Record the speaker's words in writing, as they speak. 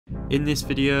In this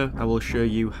video, I will show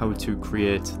you how to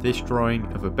create this drawing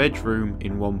of a bedroom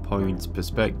in 1-point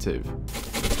perspective.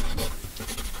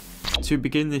 To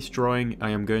begin this drawing,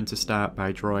 I am going to start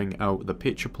by drawing out the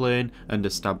picture plane and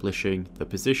establishing the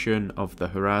position of the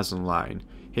horizon line.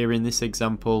 Here in this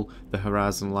example, the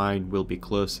horizon line will be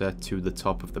closer to the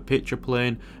top of the picture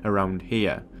plane, around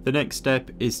here. The next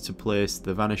step is to place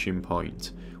the vanishing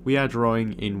point. We are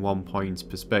drawing in 1-point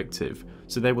perspective,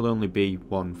 so there will only be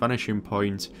one vanishing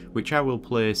point, which I will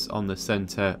place on the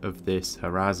centre of this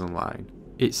horizon line.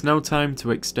 It's now time to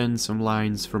extend some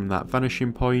lines from that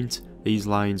vanishing point. These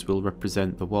lines will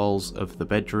represent the walls of the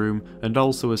bedroom and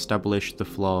also establish the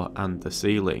floor and the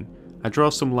ceiling. I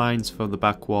draw some lines for the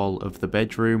back wall of the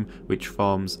bedroom, which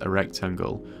forms a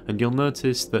rectangle, and you'll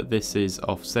notice that this is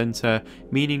off centre,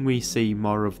 meaning we see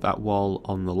more of that wall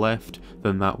on the left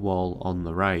than that wall on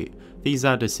the right. These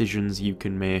are decisions you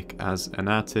can make as an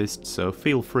artist, so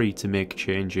feel free to make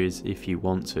changes if you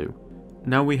want to.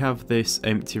 Now we have this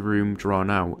empty room drawn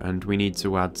out and we need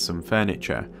to add some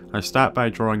furniture. I start by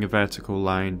drawing a vertical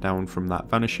line down from that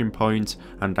vanishing point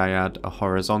and I add a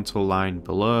horizontal line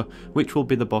below, which will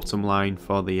be the bottom line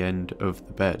for the end of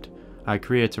the bed. I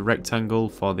create a rectangle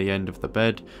for the end of the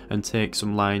bed and take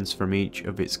some lines from each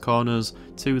of its corners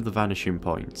to the vanishing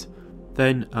point.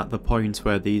 Then, at the point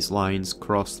where these lines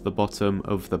cross the bottom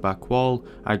of the back wall,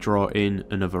 I draw in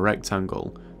another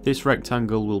rectangle. This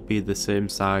rectangle will be the same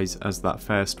size as that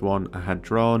first one I had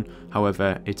drawn,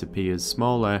 however it appears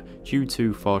smaller due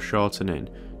to foreshortening.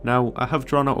 Now I have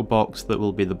drawn out a box that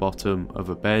will be the bottom of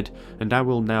a bed, and I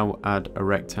will now add a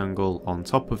rectangle on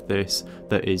top of this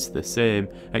that is the same,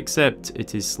 except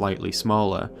it is slightly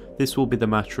smaller. This will be the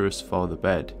mattress for the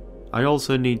bed. I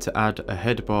also need to add a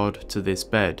headboard to this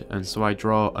bed, and so I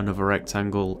draw another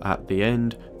rectangle at the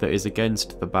end that is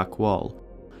against the back wall.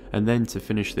 And then to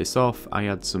finish this off, I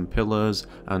add some pillows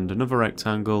and another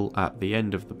rectangle at the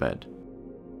end of the bed.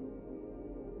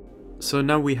 So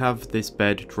now we have this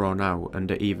bed drawn out, and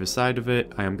at either side of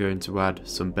it I am going to add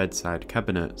some bedside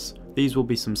cabinets. These will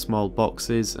be some small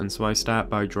boxes, and so I start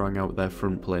by drawing out their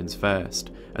front planes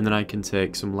first, and then I can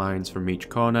take some lines from each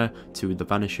corner to the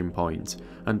vanishing point.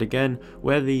 And again,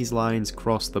 where these lines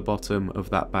cross the bottom of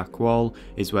that back wall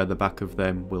is where the back of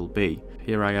them will be.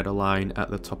 Here I add a line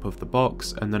at the top of the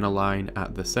box and then a line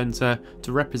at the centre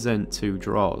to represent two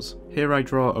drawers. Here I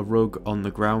draw a rug on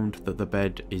the ground that the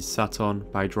bed is sat on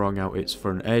by drawing out its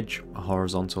front edge, a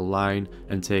horizontal line,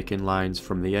 and taking lines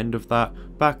from the end of that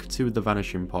back to the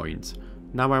vanishing point.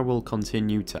 Now I will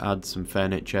continue to add some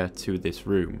furniture to this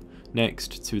room.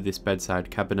 Next, to this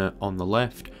bedside cabinet on the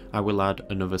left, I will add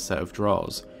another set of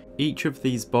drawers. Each of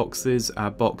these boxes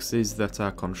are boxes that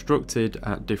are constructed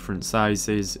at different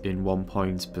sizes in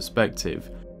 1-point perspective.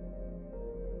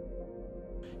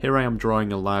 Here I am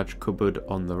drawing a large cupboard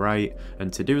on the right,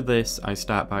 and to do this I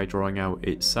start by drawing out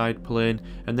its side plane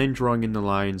and then drawing in the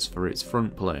lines for its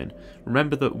front plane.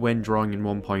 Remember that when drawing in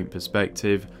 1-point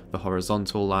perspective, the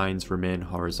horizontal lines remain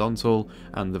horizontal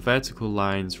and the vertical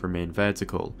lines remain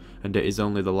vertical, and it is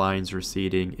only the lines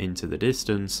receding into the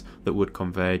distance that would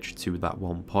converge to that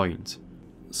one point.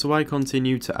 So I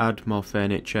continue to add more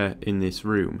furniture in this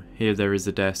room. Here there is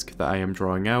a desk that I am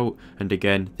drawing out, and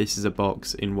again this is a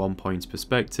box in 1-point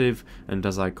perspective, and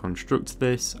as I construct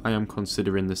this I am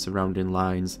considering the surrounding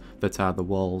lines that are the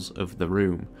walls of the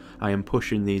room. I am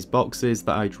pushing these boxes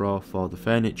that I draw for the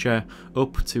furniture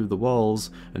up to the walls,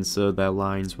 and so their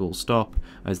lines will stop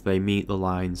as they meet the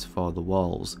lines for the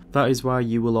walls. That is why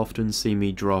you will often see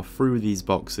me draw through these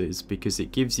boxes, because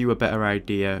it gives you a better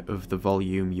idea of the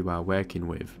volume you are working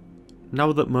with.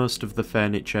 Now that most of the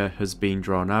furniture has been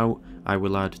drawn out, I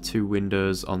will add 2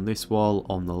 windows on this wall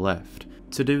on the left.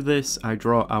 To do this, I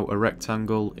draw out a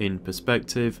rectangle in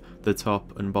perspective. The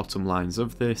top and bottom lines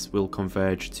of this will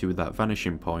converge to that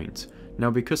vanishing point.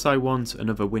 Now because I want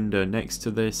another window next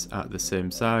to this at the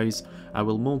same size, I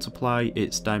will multiply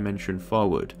its dimension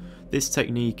forward. This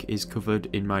technique is covered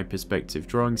in my perspective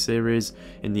drawing series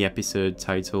in the episode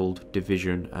titled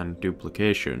Division and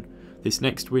Duplication. This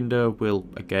next window will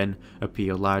again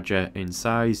appear larger in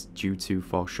size due to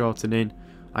foreshortening.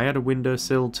 I add a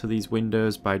windowsill to these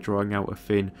windows by drawing out a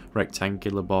thin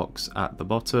rectangular box at the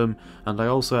bottom, and I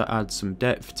also add some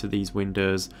depth to these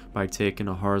windows by taking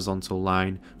a horizontal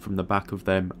line from the back of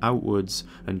them outwards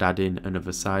and adding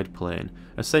another side plane,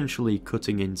 essentially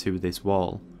cutting into this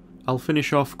wall. I'll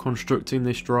finish off constructing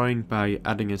this drawing by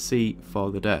adding a seat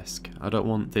for the desk. I don't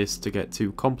want this to get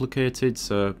too complicated,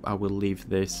 so I will leave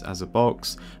this as a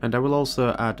box, and I will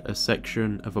also add a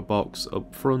section of a box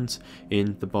up front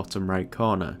in the bottom right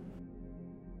corner.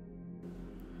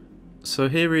 So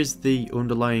here is the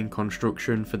underlying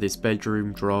construction for this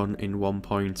bedroom drawn in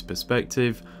 1-point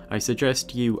perspective. I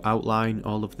suggest you outline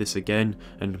all of this again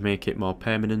and make it more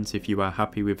permanent if you are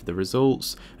happy with the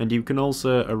results, and you can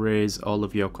also erase all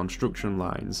of your construction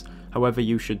lines. However,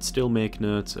 you should still make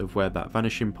note of where that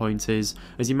vanishing point is,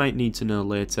 as you might need to know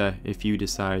later if you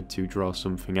decide to draw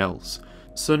something else.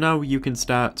 So now you can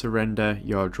start to render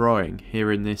your drawing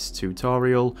here in this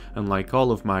tutorial, and like all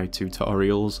of my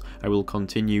tutorials, I will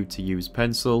continue to use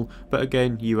pencil, but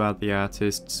again, you are the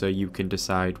artist, so you can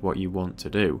decide what you want to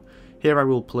do. Here I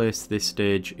will place this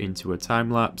stage into a time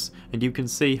lapse, and you can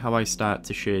see how I start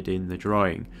to shade in the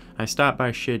drawing. I start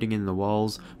by shading in the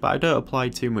walls, but I don't apply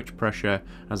too much pressure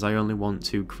as I only want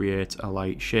to create a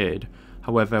light shade.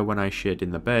 However, when I shade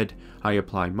in the bed, I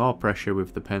apply more pressure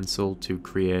with the pencil to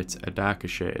create a darker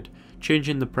shade.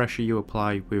 Changing the pressure you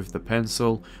apply with the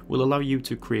pencil will allow you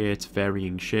to create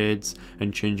varying shades,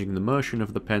 and changing the motion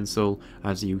of the pencil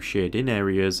as you shade in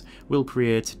areas will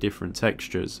create different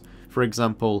textures. For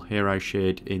example, here I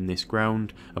shade in this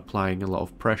ground, applying a lot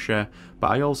of pressure,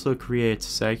 but I also create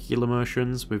circular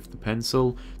motions with the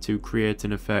pencil to create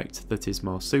an effect that is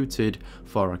more suited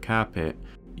for a carpet.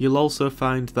 You'll also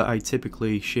find that I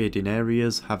typically shade in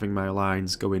areas having my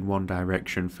lines go in one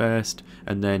direction first,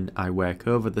 and then I work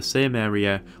over the same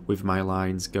area with my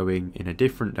lines going in a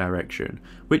different direction,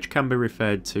 which can be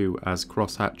referred to as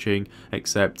cross-hatching,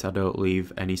 except I don't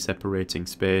leave any separating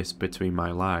space between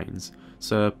my lines.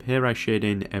 So here I shade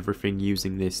in everything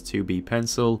using this 2B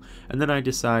pencil, and then I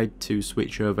decide to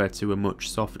switch over to a much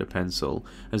softer pencil,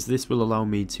 as this will allow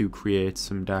me to create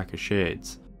some darker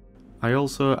shades. I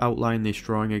also outline this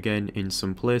drawing again in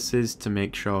some places to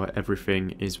make sure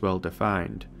everything is well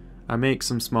defined. I make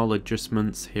some small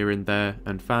adjustments here and there,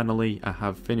 and finally I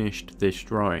have finished this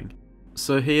drawing.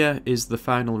 So here is the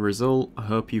final result. I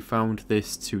hope you found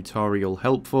this tutorial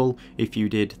helpful. If you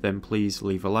did, then please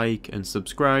leave a like and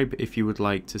subscribe if you would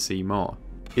like to see more.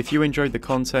 If you enjoyed the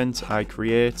content I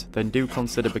create, then do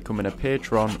consider becoming a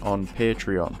patron on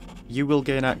Patreon. You will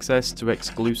gain access to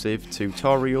exclusive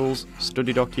tutorials,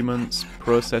 study documents,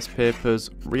 process papers,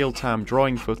 real-time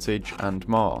drawing footage and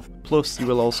more. Plus you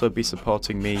will also be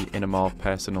supporting me in a more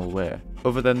personal way.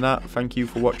 Other than that, thank you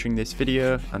for watching this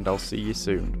video, and I'll see you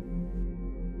soon.